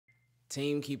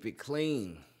Team, keep it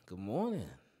clean. Good morning.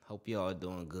 Hope y'all are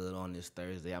doing good on this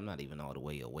Thursday. I'm not even all the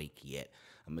way awake yet.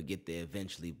 I'm going to get there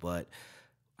eventually, but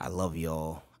I love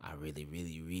y'all. I really,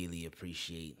 really, really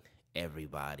appreciate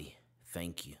everybody.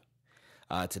 Thank you.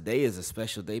 Today is a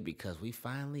special day because we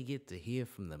finally get to hear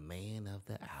from the man of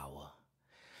the hour.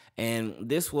 And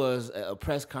this was a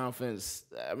press conference.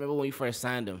 I remember when we first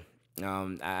signed him.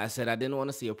 I said I didn't want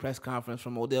to see a press conference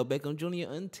from Odell Beckham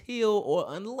Jr.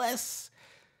 unless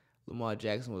Lamar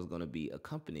Jackson was going to be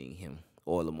accompanying him,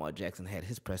 or Lamar Jackson had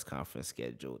his press conference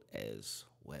scheduled as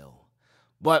well.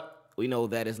 But we know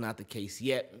that is not the case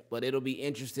yet, but it'll be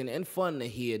interesting and fun to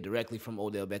hear directly from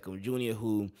Odell Beckham Jr.,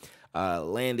 who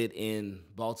landed in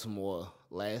Baltimore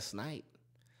last night.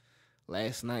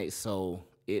 So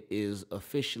it is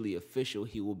officially official.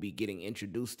 He will be getting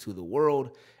introduced to the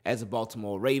world as a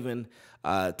Baltimore Raven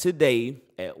today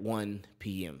at 1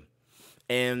 p.m.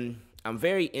 And I'm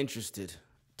very interested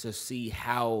to see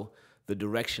how the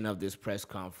direction of this press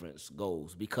conference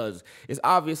goes, because it's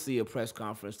obviously a press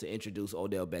conference to introduce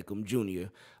Odell Beckham Jr.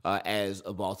 As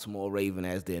a Baltimore Raven,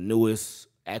 as their newest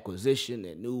acquisition,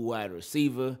 their new wide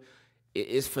receiver. It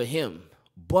is for him.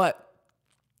 But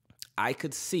I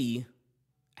could see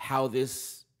how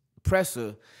this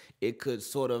presser, it could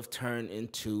sort of turn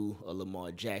into a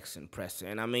Lamar Jackson presser.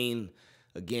 And I mean,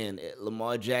 again,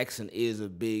 Lamar Jackson is a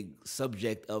big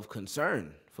subject of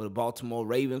concern for the Baltimore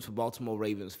Ravens, for Baltimore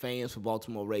Ravens fans, for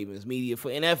Baltimore Ravens media, for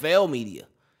NFL media.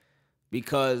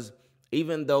 Because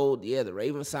even though, the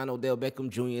Ravens signed Odell Beckham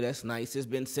Jr., that's nice. It's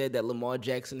been said that Lamar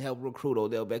Jackson helped recruit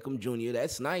Odell Beckham Jr.,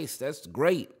 that's nice, that's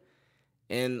great.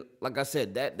 And like I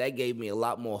said, that gave me a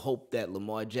lot more hope that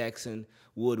Lamar Jackson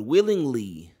would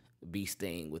willingly be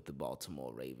staying with the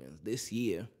Baltimore Ravens this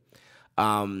year.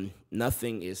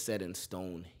 Nothing is set in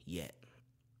stone yet.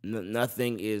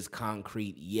 Nothing is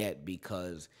concrete yet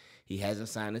because he hasn't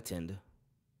signed a tender.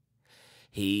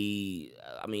 The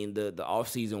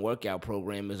off-season workout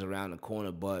program is around the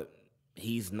corner, but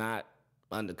he's not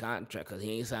under contract because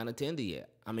he ain't signed a tender yet.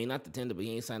 I mean, not the tender, but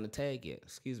he ain't signed the tag yet.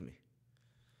 Excuse me.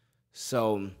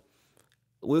 So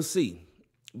we'll see.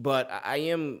 But I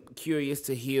am curious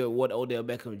to hear what Odell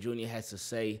Beckham Jr. has to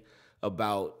say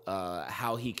about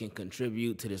how he can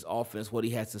contribute to this offense, what he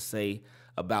has to say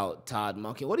about Todd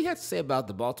Monken, what he has to say about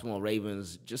the Baltimore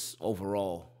Ravens just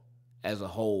overall as a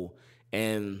whole.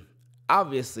 And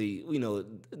obviously,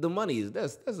 the money is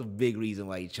that's a big reason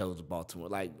why he chose Baltimore.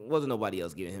 Like, wasn't nobody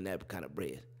else giving him that kind of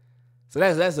bread. So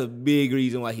that's a big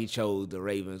reason why he chose the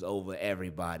Ravens over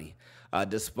everybody,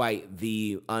 despite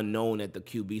the unknown at the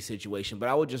QB situation. But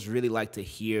I would just really like to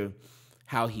hear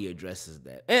how he addresses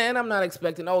that. And I'm not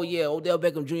expecting, Odell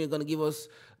Beckham Jr. going to give us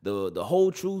the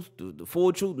whole truth, the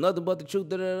full truth, nothing but the truth.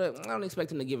 I don't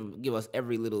expect him to give us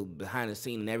every little behind the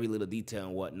scene and every little detail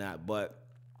and whatnot. But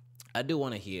I do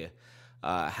want to hear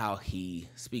how he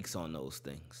speaks on those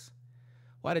things.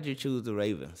 Why did you choose the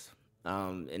Ravens?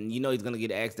 And he's going to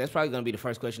get asked. That's probably going to be the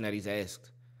first question that he's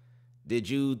asked. Did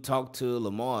you talk to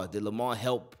Lamar? Did Lamar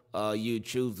help you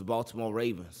choose the Baltimore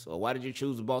Ravens? Or why did you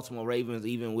choose the Baltimore Ravens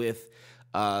even with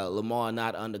Lamar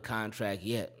not under contract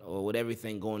yet, or with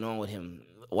everything going on with him?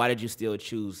 Why did you still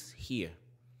choose here?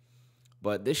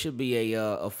 But this should be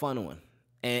a fun one.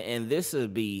 And this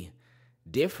would be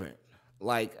different.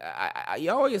 Like,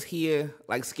 you always hear,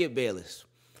 like, Skip Bayless,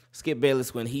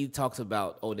 when he talks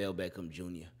about Odell Beckham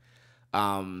Jr.,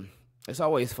 it's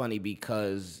always funny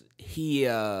because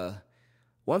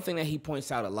one thing that he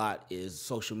points out a lot is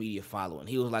social media following.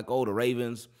 He was like, the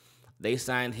Ravens, they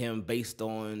signed him based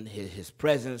on his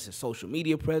presence, his social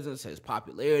media presence, his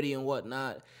popularity and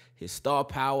whatnot, his star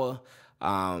power.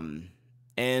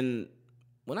 And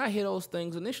when I hear those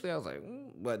things initially, I was like,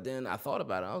 but then I thought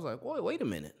about it. I was like, wait a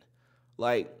minute.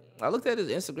 Like, I looked at his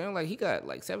Instagram, like, he got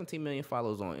like 17 million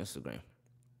followers on Instagram.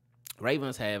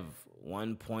 Ravens have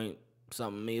 1 point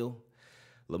something mil.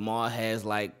 Lamar has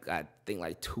I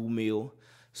think 2 mil.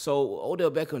 So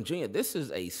Odell Beckham Jr., this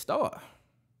is a star.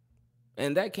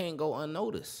 And that can't go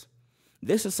unnoticed.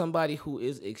 This is somebody who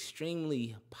is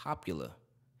extremely popular.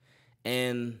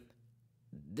 And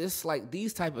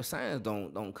these type of signs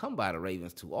don't come by the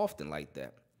Ravens too often like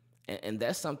that. And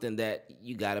that's something that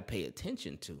you got to pay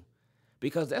attention to,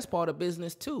 because that's part of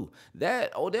business too.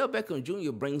 That Odell Beckham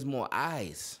Jr. brings more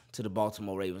eyes to the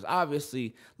Baltimore Ravens.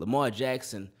 Obviously, Lamar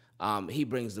Jackson, he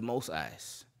brings the most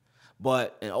eyes.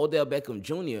 But in Odell Beckham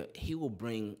Jr., he will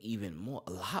bring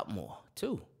a lot more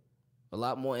too. A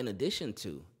lot more in addition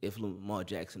to if Lamar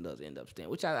Jackson does end up staying,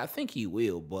 which I think he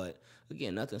will, but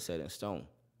again, nothing set in stone.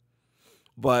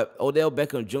 But Odell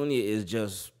Beckham Jr. is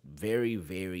just very,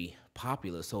 very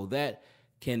popular. So that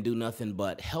can do nothing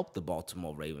but help the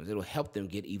Baltimore Ravens. It'll help them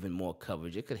get even more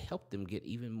coverage. It could help them get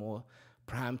even more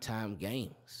primetime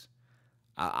games.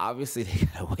 Obviously, they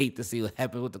gotta wait to see what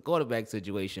happens with the quarterback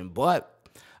situation, but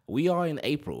we are in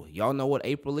April. Y'all know what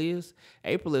April is?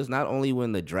 April is not only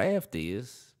when the draft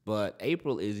is, but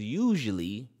April is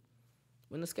usually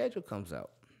when the schedule comes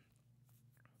out.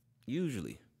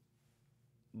 Usually.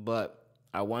 But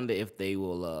I wonder if they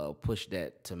will push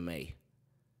that to May,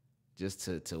 just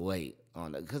to wait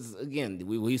on it. Because, again,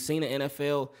 we've seen the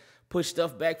NFL push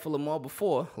stuff back for Lamar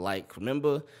before. Like,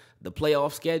 remember the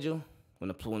playoff schedule? When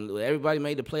everybody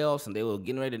made the playoffs and they were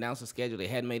getting ready to announce the schedule, they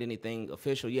hadn't made anything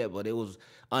official yet, but it was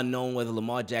unknown whether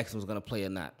Lamar Jackson was going to play or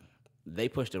not. They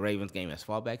pushed the Ravens game as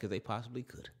far back as they possibly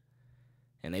could.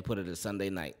 And they put it a Sunday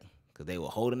night because they were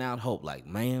holding out hope like,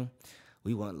 man,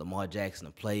 we want Lamar Jackson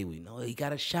to play. We know he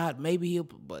got a shot. Maybe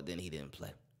but then he didn't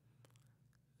play.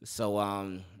 So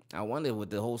I wonder with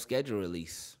the whole schedule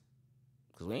release,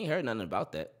 because we ain't heard nothing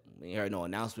about that. We ain't heard no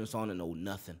announcements on it, no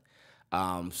nothing.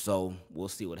 So we'll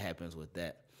see what happens with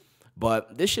that.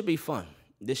 But this should be fun.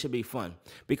 This should be fun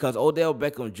because Odell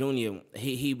Beckham Jr.,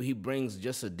 he brings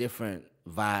just a different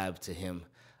vibe to him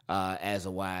as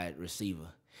a wide receiver.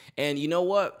 And you know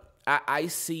what? I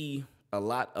see a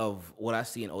lot of what I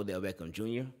see in Odell Beckham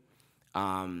Jr.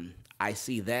 I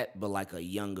see that, but like a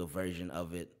younger version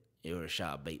of it in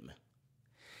Rashad Bateman.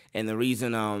 And the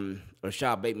reason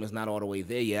Rashad Bateman's not all the way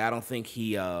there yet, I don't think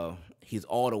he's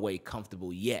all the way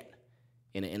comfortable yet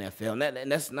in the NFL.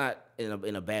 And that's not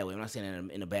in a bad way. I'm not saying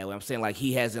that in a bad way. I'm saying like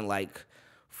he hasn't like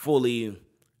fully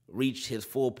reached his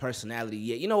full personality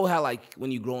yet. You know how like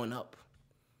when you're growing up,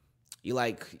 you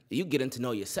getting to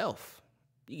know yourself.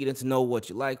 You getting to know what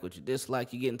you like, what you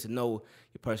dislike. You getting to know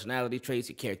your personality traits,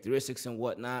 your characteristics and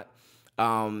whatnot.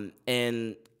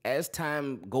 And as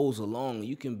time goes along,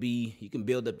 you can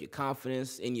build up your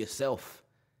confidence in yourself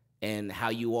and how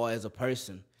you are as a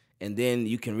person. And then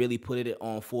you can really put it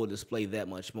on full display that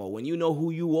much more. When you know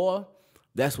who you are,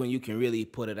 that's when you can really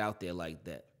put it out there like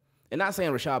that. And not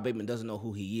saying Rashad Bateman doesn't know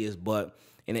who he is, but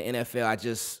in the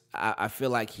NFL, I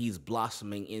feel like he's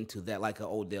blossoming into that like an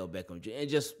Odell Beckham Jr., in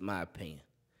just my opinion.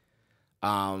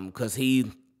 Because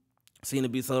he seemed to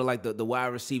be sort of like the wide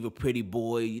receiver pretty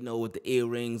boy, you know, with the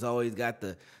earrings, always got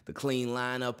the clean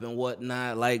lineup and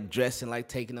whatnot, like dressing, like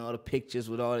taking all the pictures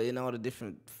with all the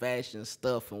different fashion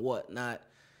stuff and whatnot.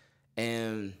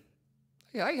 And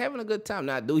yeah, like having a good time.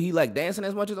 Now, do he like dancing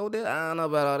as much as Odell? I don't know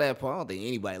about all that part. I don't think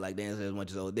anybody like dancing as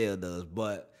much as Odell does.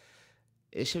 But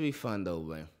it should be fun, though,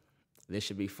 man. This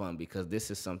should be fun because this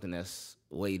is something that's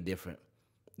way different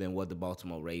than what the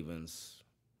Baltimore Ravens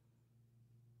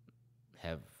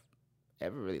have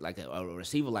ever really, like a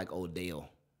receiver like Odell.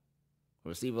 A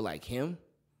receiver like him,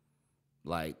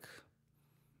 like,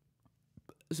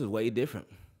 this is way different.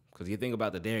 Because you think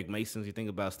about the Derek Masons, you think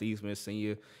about Steve Smith Sr.,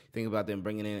 you think about them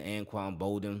bringing in Anquan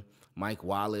Bolden, Mike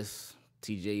Wallace,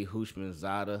 T.J.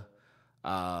 Hushmanzada.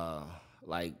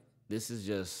 Like, this is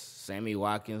just Sammy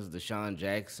Watkins, Deshaun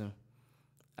Jackson,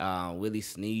 Willie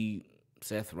Snead,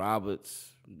 Seth Roberts,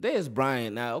 Dez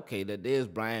Bryant. Now, okay, that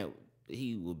Dez Bryant,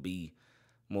 he would be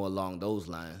more along those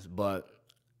lines, but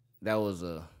that was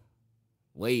a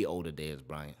way older Dez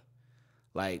Bryant.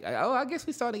 Like, I guess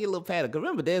we started to get a little pattern. Because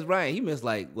remember, Dez Bryant, he missed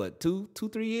like, what,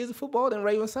 3 years of football, then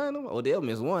Ravens signed him? Odell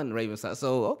missed one, Ravens signed.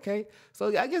 So, okay. So,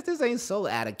 I guess this ain't so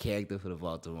out of character for the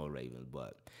Baltimore Ravens.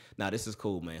 But, nah, this is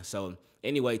cool, man. So,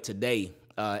 anyway, today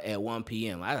at 1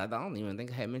 p.m., I don't even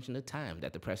think I had mentioned the time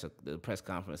that the press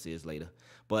conference is later.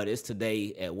 But it's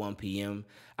today at 1 p.m.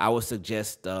 I would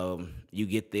suggest you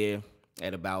get there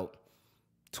at about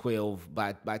 12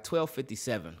 by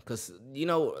 12:57, because you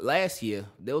know last year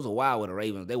there was a while with the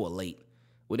Ravens they were late.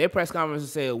 When their press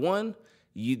conference said 1,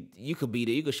 you could be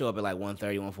there. You could show up at like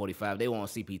 1:30, 1:45. They want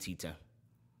CPT time.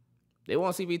 They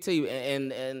want CPT,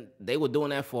 and they were doing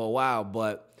that for a while.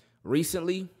 But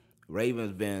recently,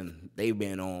 Ravens they've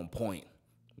been on point.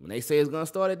 When they say it's gonna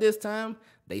start at this time,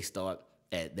 they start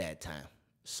at that time.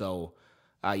 So.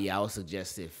 Yeah, I would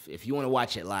suggest if you want to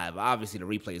watch it live, obviously the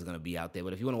replay is going to be out there,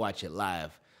 but if you want to watch it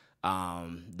live,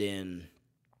 then,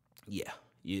 yeah,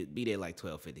 you be there like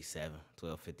 12:57,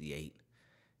 12:58,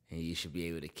 and you should be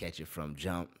able to catch it from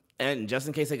jump. And just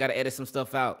in case they got to edit some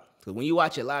stuff out, because when you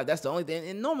watch it live, that's the only thing,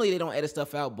 and normally they don't edit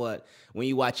stuff out, but when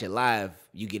you watch it live,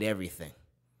 you get everything.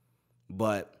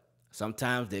 But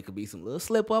sometimes there could be some little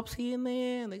slip-ups here and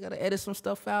there, and they got to edit some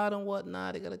stuff out and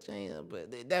whatnot, they got to change it,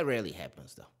 but that rarely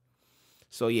happens, though.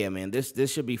 So, yeah, man, this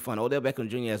should be fun. Odell Beckham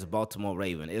Jr. as a Baltimore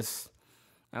Raven.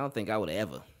 I don't think I would have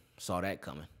ever saw that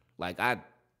coming. Like,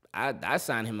 I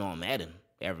sign him on Madden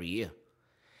every year.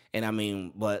 And I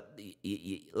mean, but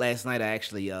last night I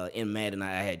actually in Madden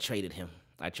I had traded him.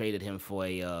 I traded him for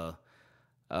a.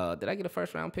 Did I get a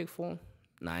first round pick for him?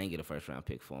 No, I didn't get a first round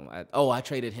pick for him. I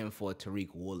traded him for Tariq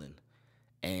Woolen,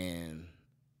 and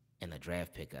a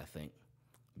draft pick, I think,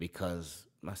 because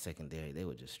my secondary they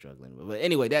were just struggling. But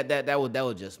anyway, that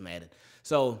was just Madden.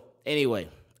 So anyway,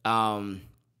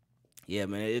 yeah,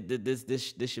 man,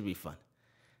 this should be fun.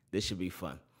 This should be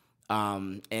fun.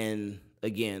 And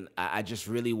again, I just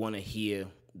really want to hear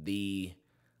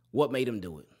what made him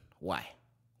do it.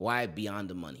 Why beyond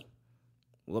the money?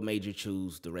 What made you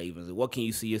choose the Ravens? What can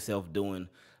you see yourself doing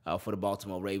for the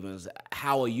Baltimore Ravens?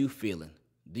 How are you feeling?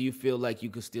 Do you feel like you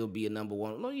could still be a number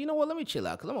one? No, you know what? Let me chill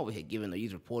out because I'm over here giving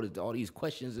these reporters all these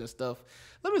questions and stuff.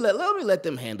 Let me let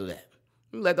them handle that.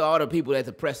 Let me let all the people at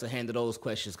the presser handle those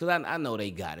questions because I know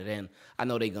they got it and I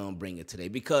know they're gonna bring it today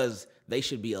because they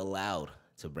should be allowed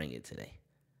to bring it today.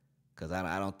 Because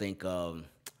I don't think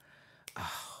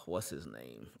what's his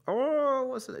name? Oh,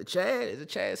 what's it? Chad? Is it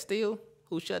Chad Steele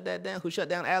who shut that down? Who shut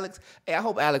down Alex? Hey, I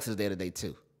hope Alex is there today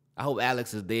too. I hope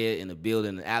Alex is there in the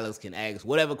building and Alex can ask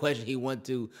whatever question he wants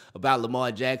to about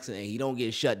Lamar Jackson and he don't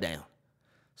get shut down.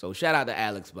 So shout out to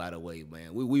Alex, by the way,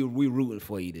 man. We rooting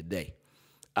for you today.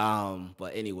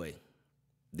 But anyway,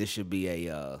 this should be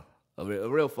a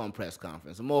real fun press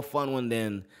conference, a more fun one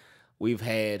than we've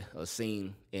had or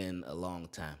seen in a long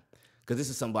time. Because this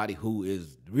is somebody who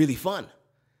is really fun.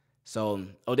 So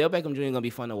Odell Beckham Jr. gonna be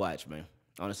fun to watch, man.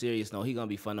 On a serious note, he's gonna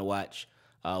be fun to watch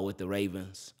with the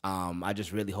Ravens. I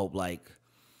just really hope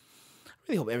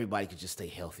everybody could just stay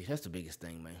healthy. That's the biggest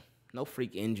thing, man. No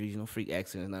freak injuries, no freak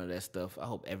accidents, none of that stuff. I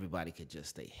hope everybody could just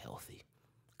stay healthy.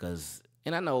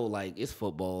 And I know like it's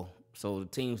football, so the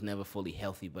team's never fully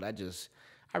healthy, but I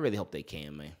really hope they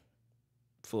can, man.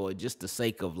 For just the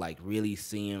sake of like really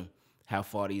seeing how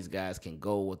far these guys can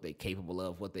go, what they're capable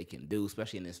of, what they can do,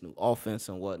 especially in this new offense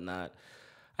and whatnot.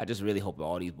 I just really hope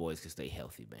all these boys can stay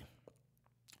healthy, man.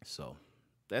 So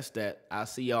that's that. I'll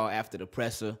see y'all after the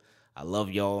presser. I love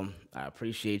y'all. I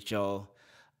appreciate y'all.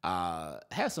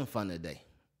 Have some fun today.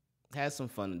 Have some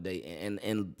fun today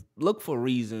and look for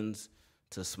reasons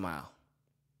to smile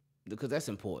because that's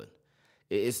important.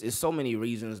 It's so many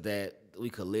reasons that we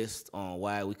could list on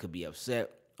why we could be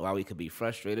upset, why we could be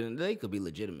frustrated, and they could be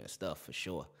legitimate stuff for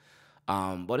sure.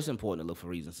 But it's important to look for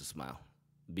reasons to smile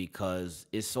because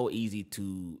it's so easy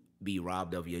to be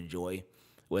robbed of your joy,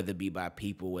 whether it be by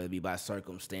people, whether it be by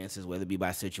circumstances, whether it be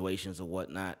by situations or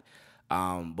whatnot.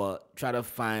 But try to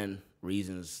find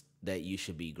reasons that you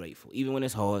should be grateful, even when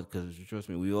it's hard, because trust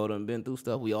me, we all done been through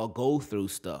stuff. We all go through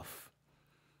stuff.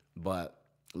 But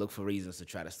look for reasons to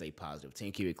try to stay positive.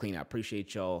 Team, keep it clean. I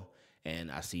appreciate y'all,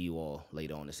 and I see you all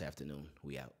later on this afternoon.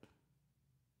 We out.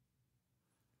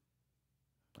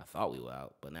 I thought we were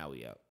out, but now we out.